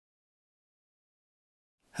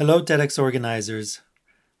Hello, TEDx organizers.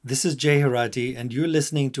 This is Jay Harati, and you're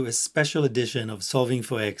listening to a special edition of Solving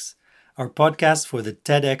for X, our podcast for the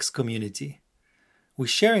TEDx community. We're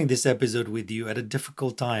sharing this episode with you at a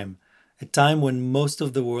difficult time, a time when most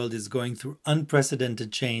of the world is going through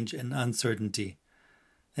unprecedented change and uncertainty.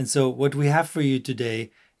 And so, what we have for you today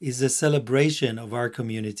is a celebration of our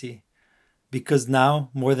community. Because now,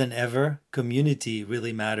 more than ever, community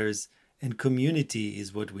really matters, and community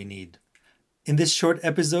is what we need. In this short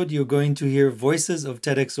episode, you're going to hear voices of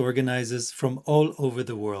TEDx organizers from all over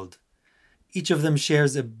the world. Each of them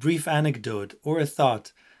shares a brief anecdote or a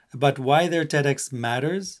thought about why their TEDx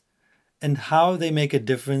matters and how they make a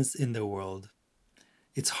difference in the world.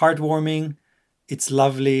 It's heartwarming, it's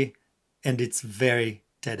lovely, and it's very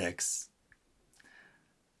TEDx.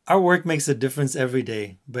 Our work makes a difference every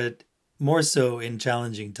day, but more so in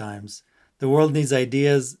challenging times. The world needs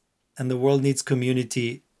ideas, and the world needs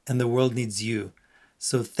community, and the world needs you.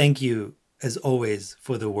 So thank you, as always,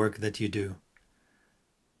 for the work that you do.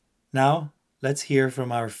 Now, let's hear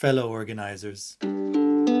from our fellow organizers.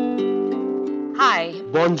 Hi.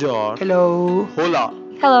 Bonjour. Hello. Hola.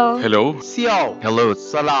 Hello. Hello. Siao. Hello.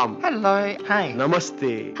 Salam. Hello. Hi.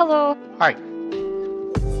 Namaste. Hello. Hi.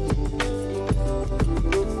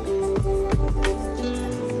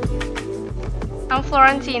 I'm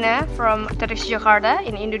Florentina from TEDx Jakarta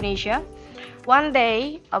in Indonesia. One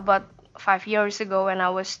day, about 5 years ago, when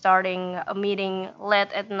I was starting a meeting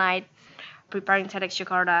late at night preparing TEDx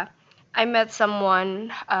Jakarta, I met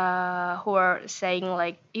someone who were saying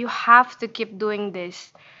like, you have to keep doing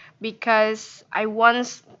this because I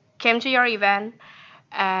once came to your event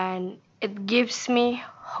and it gives me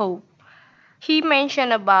hope. He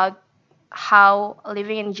mentioned about how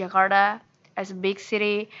living in Jakarta as a big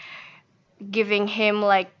city giving him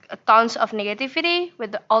like tons of negativity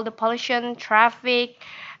with all the pollution, traffic,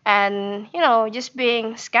 and just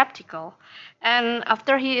being skeptical. And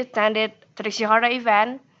after he attended the Jakarta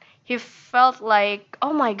event, he felt like,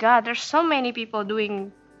 oh my God, there's so many people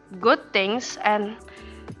doing good things and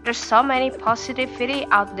there's so many positivity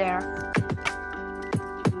out there.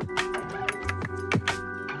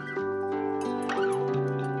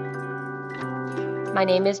 My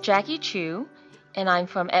name is Jackie Chu, and I'm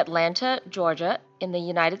from Atlanta, Georgia, in the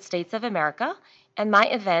United States of America, and my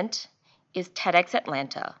event is TEDx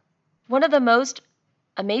Atlanta. One of the most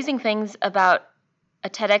amazing things about a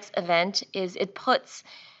TEDx event is it puts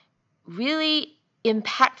really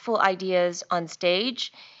impactful ideas on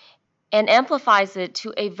stage and amplifies it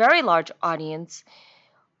to a very large audience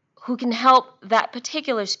who can help that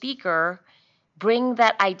particular speaker bring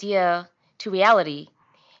that idea to reality.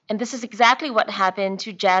 And this is exactly what happened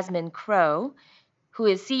to Jasmine Crow, who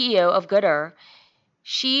is CEO of Gooder.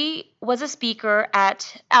 She was a speaker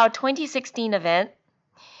at our 2016 event.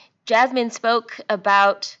 Jasmine spoke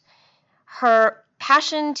about her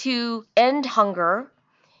passion to end hunger,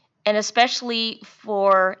 and especially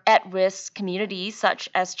for at-risk communities such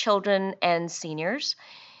as children and seniors,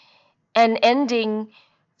 and ending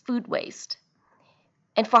food waste.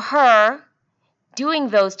 And for her, doing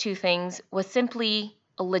those two things was simply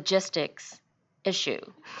a logistics issue.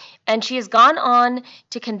 And she has gone on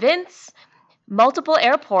to convince multiple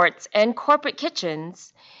airports and corporate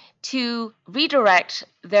kitchens to redirect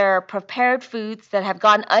their prepared foods that have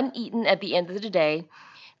gone uneaten at the end of the day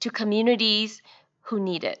to communities who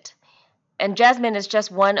need it. And Jasmine is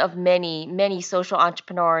just one of many, many social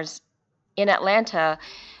entrepreneurs in Atlanta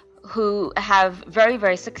who have very,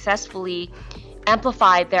 very successfully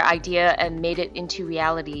amplified their idea and made it into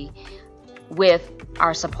reality with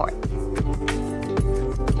our support.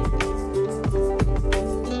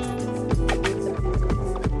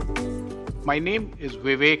 My name is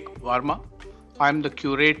Vivek Varma. I'm the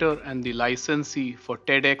curator and the licensee for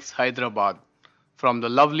TEDx Hyderabad from the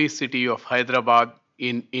lovely city of Hyderabad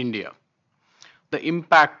in India. The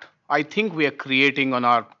impact I think we are creating on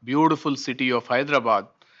our beautiful city of Hyderabad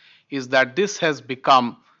is that this has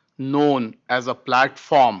become known as a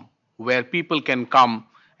platform where people can come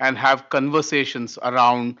and have conversations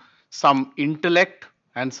around some intellect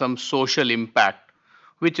and some social impact,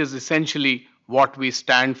 which is essentially what we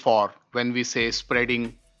stand for when we say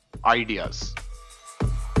spreading ideas.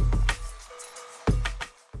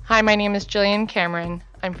 Hi, my name is Jillian Cameron.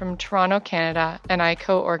 I'm from Toronto, Canada, and I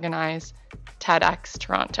co-organize TEDx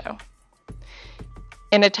Toronto.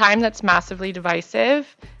 In a time that's massively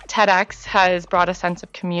divisive, TEDx has brought a sense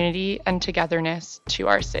of community and togetherness to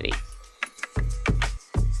our city.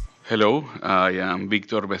 Hello, I am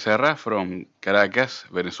Victor Becerra from Caracas,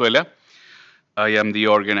 Venezuela. I am the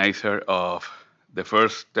organizer of the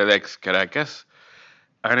first TEDx Caracas.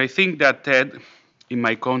 And I think that TED in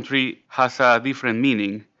my country has a different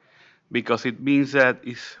meaning because it means that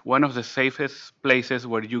it's one of the safest places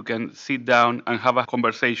where you can sit down and have a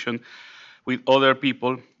conversation with other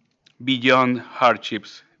people beyond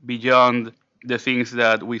hardships, beyond the things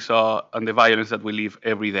that we saw and the violence that we live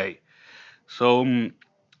every day. So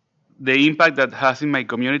the impact that has in my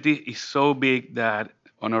community is so big that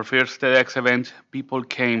on our first TEDx event, people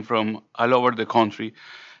came from all over the country,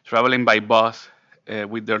 traveling by bus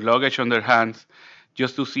with their luggage on their hands,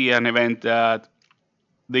 just to see an event that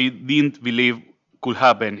they didn't believe could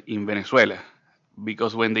happen in Venezuela.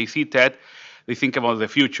 Because when they see TED, they think about the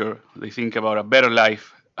future, they think about a better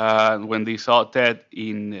life. And when they saw TED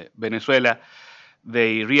in Venezuela,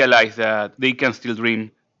 they realized that they can still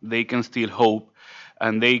dream, they can still hope,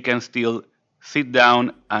 and they can still sit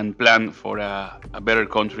down and plan for a better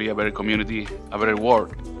country, a better community, a better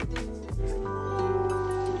world.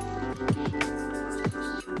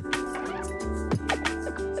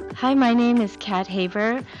 Hi, my name is Kat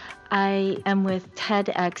Haver. I am with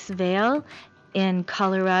TEDx Vail in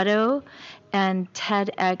Colorado and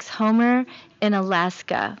TEDx Homer in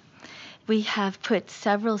Alaska. We have put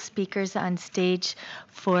several speakers on stage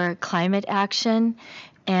for climate action,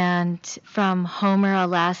 and from Homer,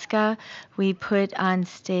 Alaska, we put on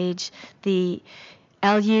stage the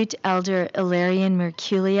Aleut elder Ilarion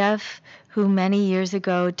Merkuliev, who many years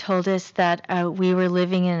ago told us that we were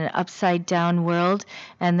living in an upside-down world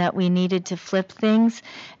and that we needed to flip things.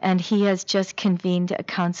 And he has just convened a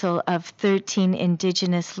council of 13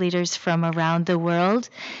 indigenous leaders from around the world,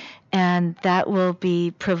 and that will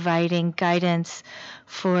be providing guidance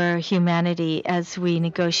for humanity as we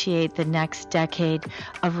negotiate the next decade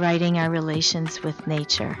of righting our relations with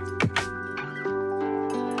nature.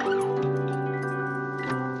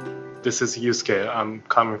 This is Yusuke. I'm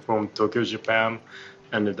coming from Tokyo, Japan,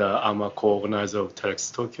 and I'm a co-organizer of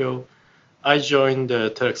TEDx Tokyo. I joined the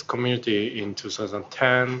TEDx community in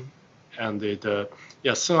 2010, and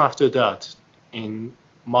soon after that, in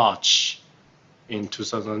March in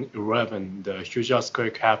 2011, the huge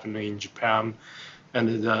earthquake happened in Japan, and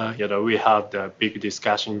we had a big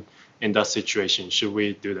discussion in that situation. Should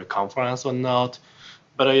we do the conference or not?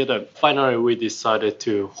 But finally, we decided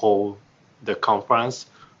to hold the conference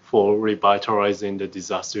for revitalizing the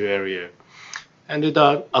disaster area. And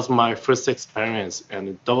that as my first experience,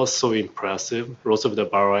 and that was so impressive. Lots of the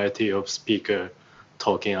variety of speakers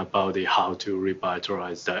talking about how to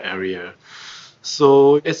revitalize the area.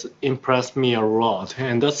 So it's impressed me a lot,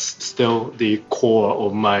 and that's still the core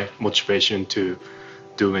of my motivation to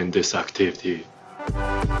doing this activity.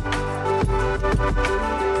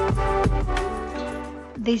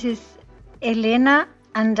 This is Elena,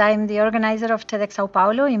 and I'm the organizer of TEDx Sao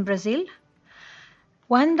Paulo in Brazil.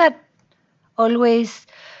 One that always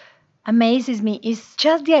amazes me is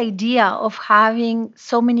just the idea of having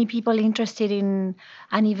so many people interested in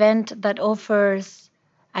an event that offers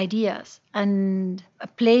ideas and a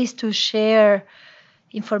place to share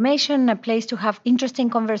information, a place to have interesting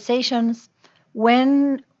conversations.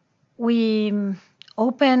 When we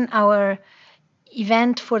open our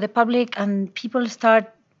event for the public and people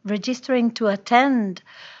start registering to attend,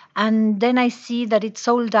 and then I see that it's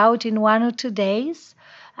sold out in 1 or 2 days,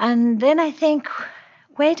 and then I think,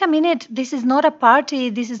 wait a minute, this is not a party,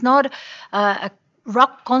 this is not a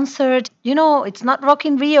rock concert, it's not Rock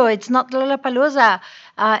in Rio, it's not Lollapalooza,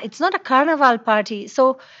 it's not a carnival party.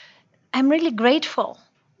 So I'm really grateful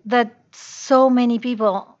that so many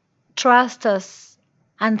people trust us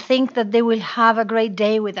and think that they will have a great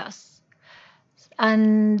day with us.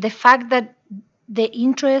 And the fact that the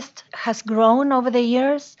interest has grown over the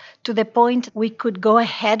years to the point we could go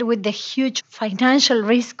ahead with the huge financial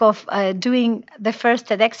risk of doing the first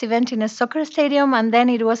TEDx event in a soccer stadium, and then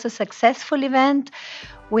it was a successful event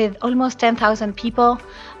with almost 10,000 people.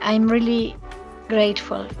 I'm really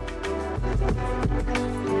grateful.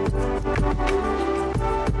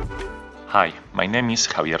 Hi, my name is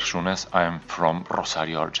Javier Sunes. I'm from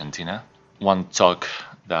Rosario, Argentina. One talk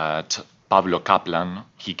that Pablo Kaplan,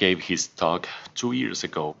 he gave his talk 2 years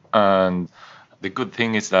ago. And the good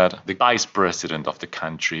thing is that the vice president of the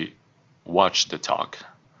country watched the talk.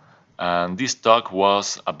 And this talk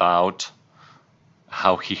was about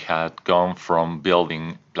how he had gone from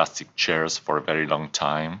building plastic chairs for a very long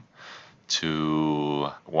time to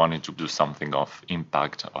wanting to do something of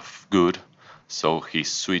impact, of good. So he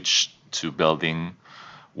switched to building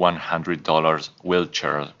 $100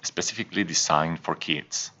 wheelchair specifically designed for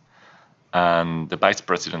kids. And the vice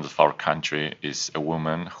president of our country is a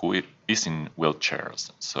woman who is in wheelchairs.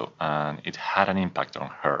 And it had an impact on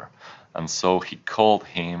her. And so he called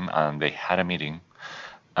him and they had a meeting.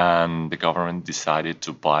 And the government decided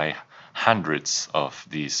to buy hundreds of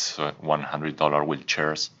these $100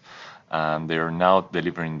 wheelchairs. and they are now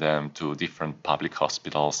delivering them to different public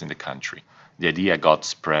hospitals in the country. The idea got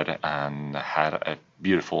spread and had a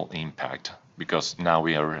beautiful impact, because now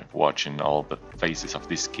we are watching all the faces of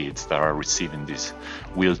these kids that are receiving these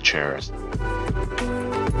wheelchairs.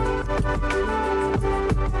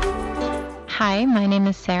 Hi, my name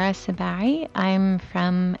is Sarah Sabari. I'm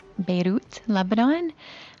from Beirut, Lebanon.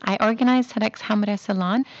 I organize TEDx Hamra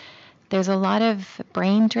Salon. There's a lot of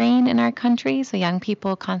brain drain in our country, so young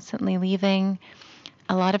people constantly leaving.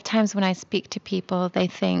 A lot of times when I speak to people, they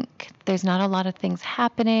think there's not a lot of things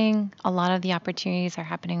happening. A lot of the opportunities are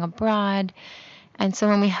happening abroad. And so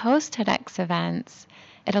when we host TEDx events,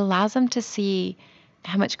 it allows them to see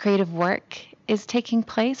how much creative work is taking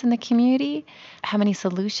place in the community, how many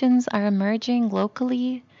solutions are emerging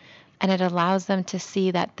locally, and it allows them to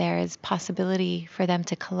see that there is possibility for them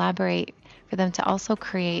to collaborate, for them to also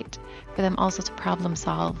create, for them also to problem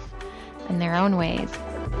solve in their own ways.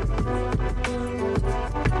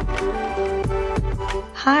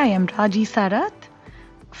 Hi, I'm Raji Sarath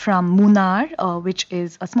from Munnar, which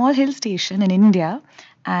is a small hill station in India,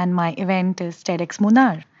 and my event is TEDx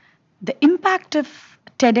Munnar. The impact of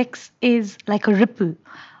TEDx is like a ripple.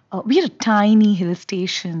 We're a tiny hill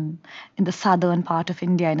station in the southern part of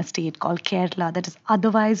India in a state called Kerala that is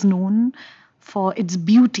otherwise known for its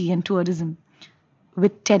beauty and tourism.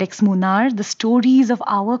 With TEDx Munnar, the stories of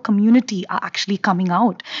our community are actually coming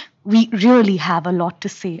out. We really have a lot to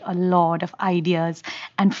say, a lot of ideas,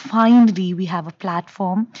 and finally we have a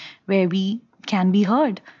platform where we can be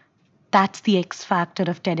heard. That's the X factor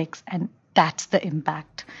of TEDx, and that's the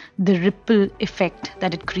impact, the ripple effect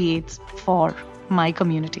that it creates for my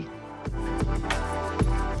community.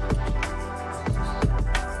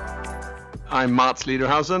 I'm Mats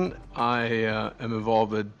Lederhausen. I am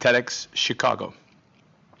involved with TEDx Chicago.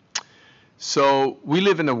 So we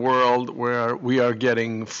live in a world where we are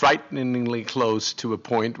getting frighteningly close to a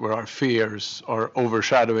point where our fears are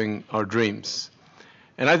overshadowing our dreams.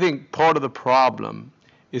 And I think part of the problem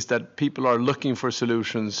is that people are looking for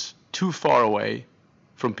solutions too far away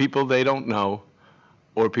from people they don't know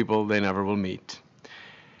or people they never will meet.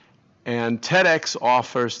 And TEDx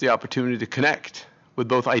offers the opportunity to connect with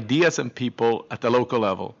both ideas and people at the local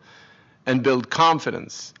level and build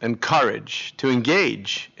confidence and courage to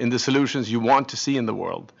engage in the solutions you want to see in the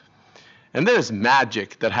world. And there's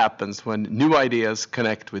magic that happens when new ideas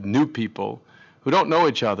connect with new people who don't know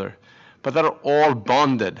each other, but that are all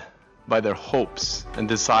bonded by their hopes and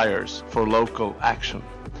desires for local action.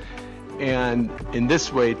 And in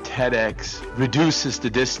this way, TEDx reduces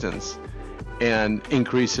the distance and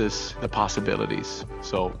increases the possibilities.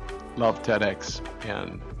 So, love TEDx,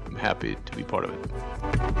 and I'm happy to be part of it.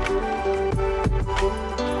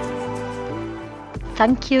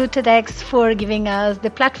 Thank you, TEDx, for giving us the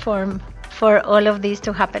platform for all of this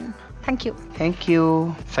to happen. Thank you. Thank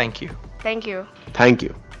you. Thank you. Thank you. Thank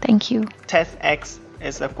you. Thank you. TEDx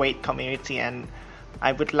is a great community, and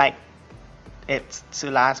I would like it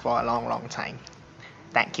to last for a long, long time.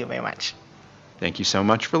 Thank you very much. Thank you so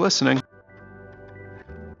much for listening.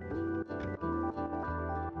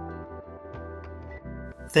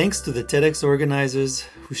 Thanks to the TEDx organizers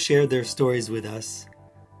who shared their stories with us,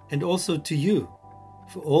 and also to you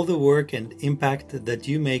for all the work and impact that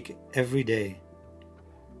you make every day.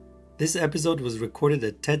 This episode was recorded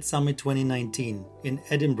at TED Summit 2019 in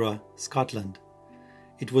Edinburgh, Scotland.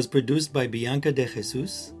 It was produced by Bianca De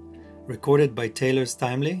Jesus, recorded by Taylor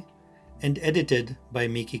Stimley, and edited by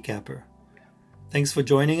Miki Kapper. Thanks for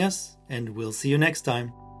joining us, and we'll see you next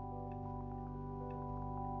time.